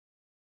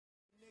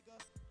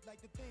like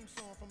the theme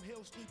song from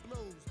Hill Street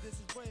Blues. This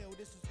is real,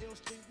 this is Hill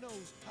Street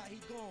News. How he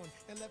gone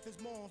and left his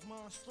mom's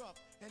mind struck,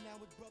 and now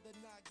his brother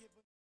not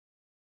giving.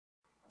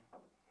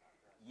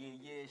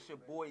 Yeah, it's your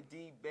boy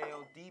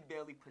D.Bail,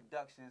 D.Bail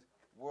Productions,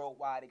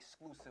 worldwide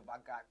exclusive. I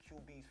got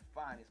QB's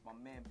finest, my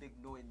man Big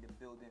Noyd in the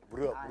building.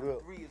 What up?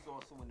 3 is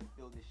also in the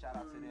building. Shout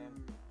out to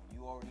them.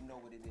 You already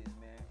know what it is,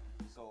 man.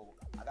 So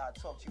I gotta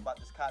talk to you about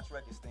this Koch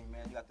Records thing,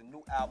 man. You got the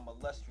new album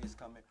Illustrious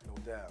coming. No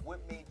doubt.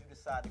 What made you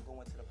decide to go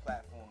into the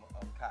platform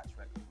of Koch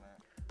Records, man?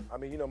 I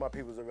mean, you know, my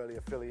peoples are really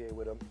affiliated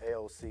with him.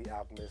 AOC,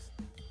 Alchemist,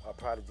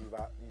 Prodigy,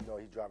 you know,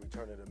 he dropped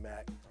Return of the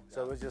Mac.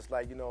 So it's just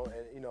like, you know,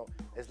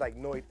 it's like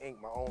Noyd Inc.,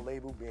 my own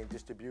label, being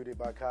distributed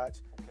by Koch.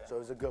 Okay. So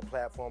it's a good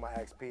platform. I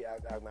asked P,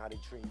 how they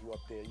treat you up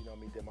there, you know what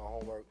I mean, did my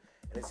homework.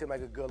 And it seemed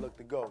like a good look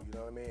to go, you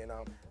know what I mean? And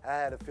I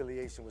had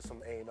affiliation with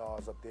some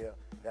A&Rs up there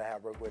that I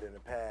have worked with in the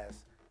past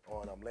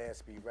on Land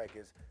Speed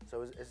Records.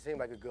 So it seemed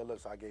like a good look,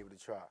 so I gave it a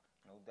try.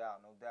 No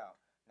doubt, no doubt.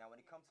 Now, when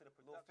it comes to the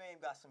production, Fame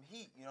got some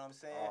heat, you know what I'm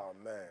saying? Oh,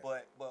 man.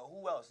 But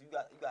who else? You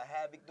got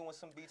Havoc doing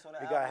some beats on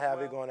the album. We got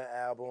Havoc on the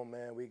album,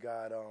 man. We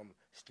got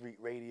Street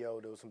Radio.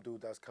 There was some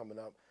dude that's coming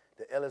up.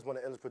 One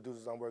of the illest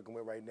producers I'm working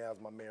with right now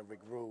is my man Rick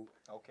Rude.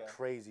 Okay.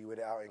 Crazy with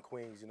it out in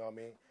Queens, you know what I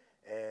mean?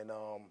 And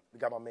we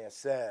got my man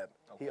Sab.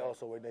 Okay.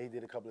 He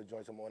did a couple of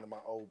joints on one of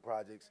my old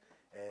projects.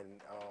 And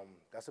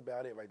that's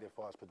about it right there as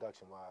far as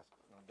production-wise.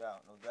 No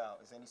doubt, no doubt.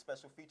 Is there any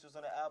special features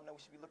on the album that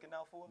we should be looking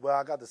out for? Well,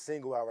 I got the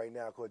single out right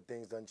now called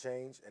Things Done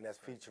Change, and that's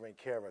featuring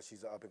Kara.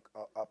 She's an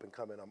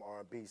up-and-coming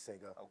R&B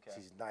singer. Okay.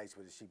 She's nice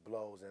with it. She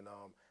blows. And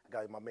I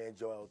got my man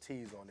Joel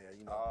Ortiz on there.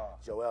 You know,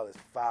 Joel is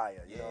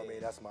fire. You know what I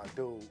mean? That's my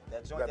dude.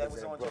 That joint that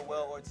was on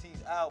Joel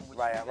Ortiz's album.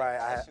 Right.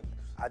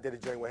 I did a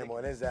joint with him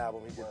on his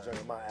album. He did a joint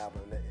on my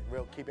album.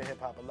 Real keeping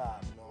hip-hop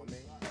alive, you know what I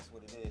mean? That's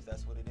what it is.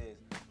 That's what it is.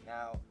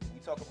 Now, we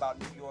talk about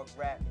New York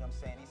rap, you know what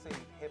I'm saying? They say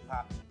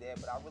hip-hop is dead,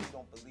 but I really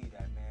don't believe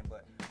that, man.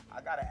 But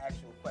I got to ask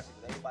you a question,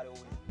 because everybody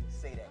always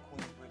say that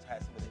Queensbridge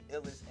has some of the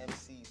illest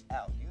MCs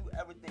out. Do you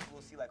ever think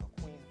we'll see like a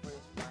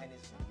Queensbridge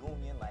finest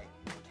reunion, like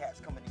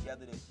cats coming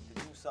together to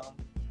do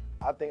something?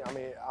 I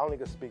only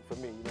can speak for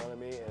me, you know what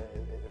I mean?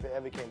 And if it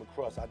ever came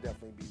across, I'd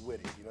definitely be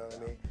with it, you know what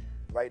I mean?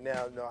 Right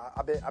now, you know,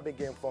 I've been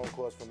getting phone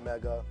calls from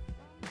Mega,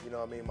 you know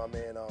what I mean, my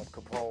man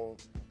Capone,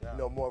 you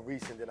know, more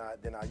recent than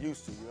I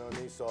used to, you know what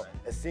I mean? So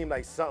it seemed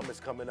like something is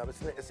coming up.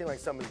 It seemed like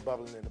something is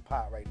bubbling in the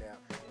pot right now,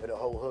 where the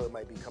whole hood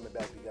might be coming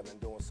back together and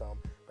doing something,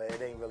 but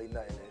it ain't really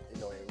nothing, you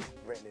know, ain't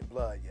written in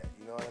blood yet,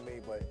 you know what I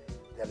mean? But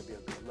that'll be a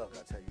good look,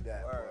 I'll tell you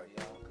that. Word,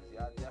 yo, because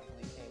y'all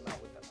definitely came out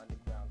with the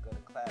Underground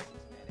Gutter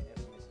Classics, man, and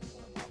Infamous is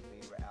one of my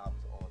favorite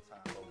albums of all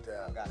time. No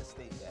doubt. I gotta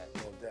state that.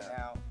 No doubt.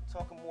 Now,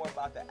 talking more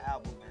about the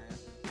album, man,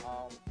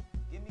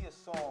 give me a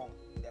song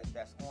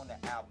that's on the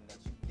album that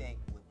you think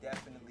would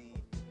definitely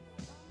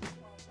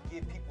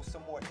give people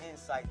some more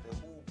insight to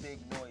who Big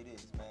Noyd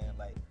is, man.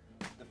 Like,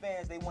 the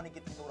fans, they want to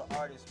get to know the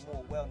artist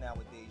more well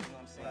nowadays, you know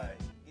what I'm saying?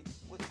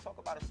 Right. Talk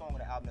about a song on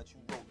the album that you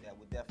wrote that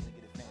would definitely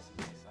get the fans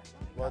some insight.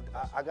 Well,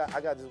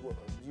 I got this,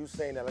 you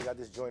saying that, I got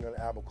this joint on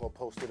the album called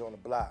Posted on the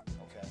Block.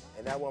 Okay.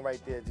 And that one right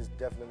there just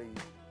definitely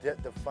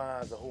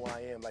defines who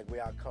I am, like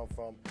where I come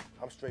from.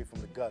 I'm straight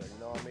from the gutter, you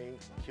know what I mean?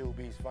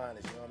 QB's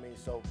finest, you know what I mean?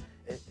 So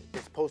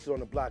it's Posted on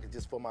the Block. It's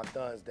just for my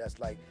thuns that's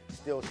like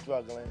still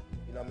struggling,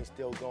 you know what I mean?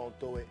 Still going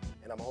through it,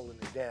 and I'm holding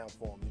it down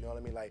for them, you know what I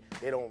mean? Like,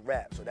 they don't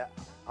rap, so that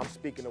I'm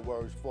speaking the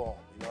words for them,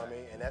 you know what I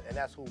mean? And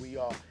that's who we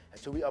are.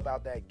 Until we up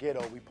out that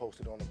ghetto, we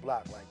posted on the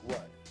block like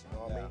what? You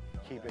know what I mean?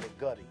 Keeping it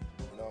gutty,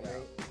 you know what I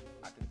mean?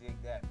 I can dig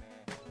that,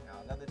 man. Now,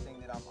 another thing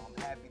that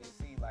I'm happy to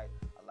see, like,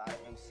 a lot of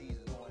MCs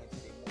is going into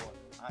their more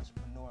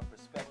entrepreneur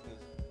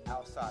perspectives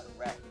outside of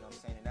rap, you know what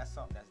I'm saying? And that's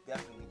something that's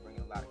definitely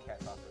bringing a lot of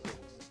cats out the hood,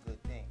 which is a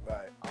good thing.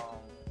 Right.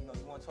 You know,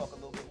 you want to talk a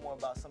little bit more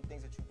about some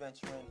things that you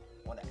venturing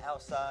on the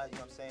outside, you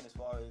know what I'm saying, as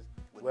far as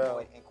with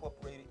Noyd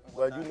Incorporated and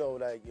whatnot? Well, you know,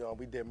 like, you know,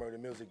 we did Murder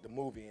Music, the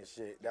movie and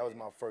shit. That was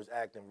my first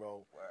acting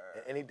role.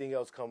 And anything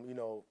else you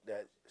know,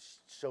 that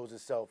shows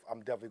itself, I'm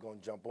definitely going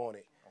to jump on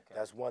it. Okay.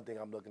 That's one thing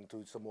I'm looking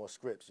to, some more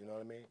scripts, you know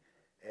what I mean?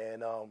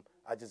 And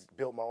I just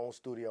built my own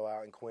studio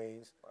out in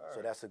Queens,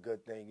 so that's a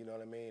good thing, you know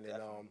what I mean?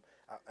 Definitely.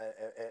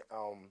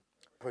 And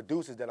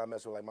producers that I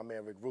mess with, like my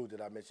man Rick Rude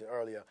that I mentioned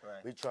earlier,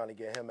 we trying to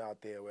get him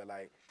out there where,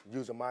 like,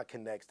 using my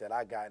connects that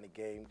I got in the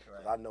game,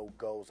 I know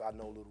Ghost, I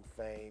know Little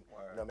Fame,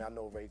 you know what I mean? I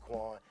know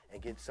Raekwon,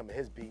 and get some of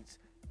his beats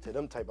to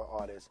them type of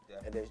artists,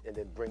 and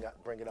then bring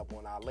it up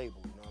on our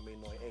label, you know what I mean?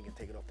 Noyd Inc. and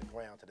take it off the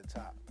ground to the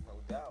top. No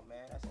doubt,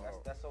 man.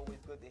 That's always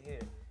good to hear.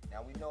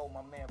 Now, we know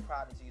my man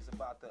Prodigy is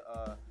about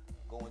to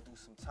going through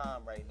some time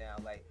right now.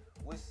 Like,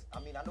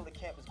 I know the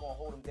camp is gonna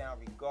hold him down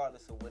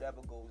regardless of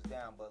whatever goes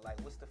down, but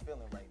like, what's the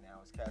feeling right now?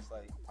 It's cats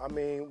like, I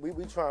mean, we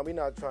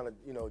not trying to,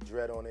 you know,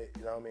 dread on it,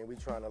 you know what I mean? We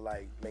trying to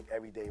like make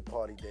every day a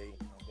party day.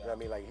 You know what I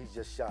mean? Like, he's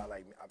just shot,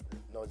 like,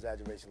 no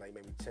exaggeration, like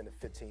maybe 10 to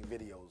 15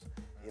 videos.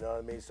 You know what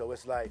I mean? So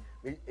it's like,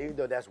 even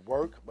though that's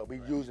work, but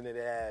we using it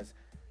as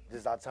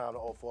this is our time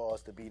for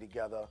us to be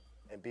together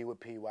and be with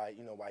P while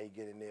he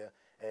get in there.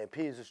 And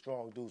P is a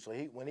strong dude, so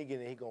when he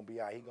get in, he gonna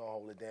be out. He gonna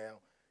hold it down.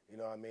 You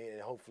know what I mean?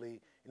 And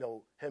hopefully you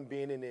know, him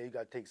being in there, you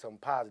got to take something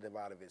positive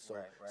out of it. So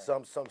Right.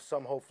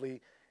 some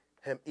hopefully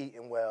him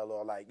eating well,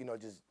 or like, you know,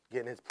 just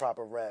getting his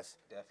proper rest.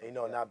 Definitely, You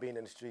know, not being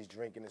in the streets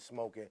drinking and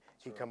smoking.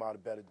 He come out a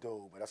better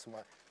dude. But that's my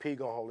P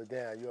gonna hold it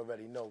down. You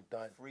already know,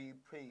 done. Free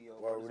P, yo.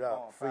 Word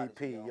up, free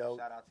P, yo.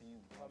 Shout out to you.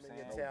 You know what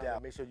I'm No saying?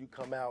 doubt. Make sure you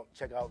come out,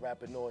 check out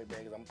Noyd,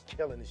 man, because I'm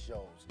killing the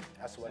shows.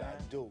 That's what I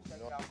do. You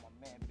know? Check out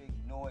my man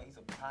Big Noyd. He's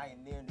a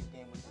pioneer in the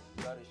game with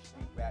this gutter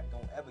street rap.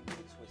 Don't ever get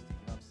it twisted.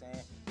 You know what I'm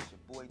saying? It's your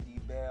boy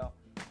D.Bail.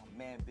 My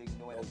man Big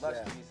Noyd.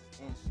 Illustrious is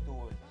in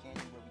stores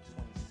January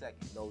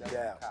 22nd. No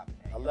doubt.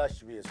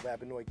 Illustrious.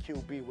 Noyd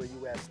QB, where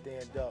you at?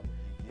 Stand up.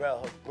 Red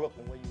Hook,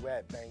 Brooklyn, where you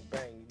at? Bang,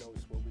 bang. You know,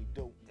 it's what we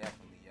do.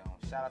 Definitely, yo.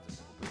 Shout out to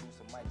super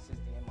producer Mike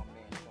Sisti and my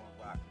man Sean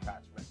Rock,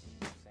 Koch Records. You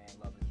know what I'm saying?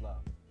 Love is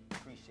love.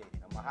 Appreciate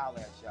it. I'ma holler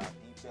at y'all.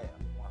 D.Bail,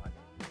 100.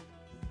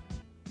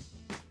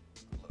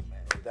 Good luck,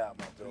 man. No doubt,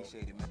 my dude.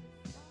 Appreciate it, man.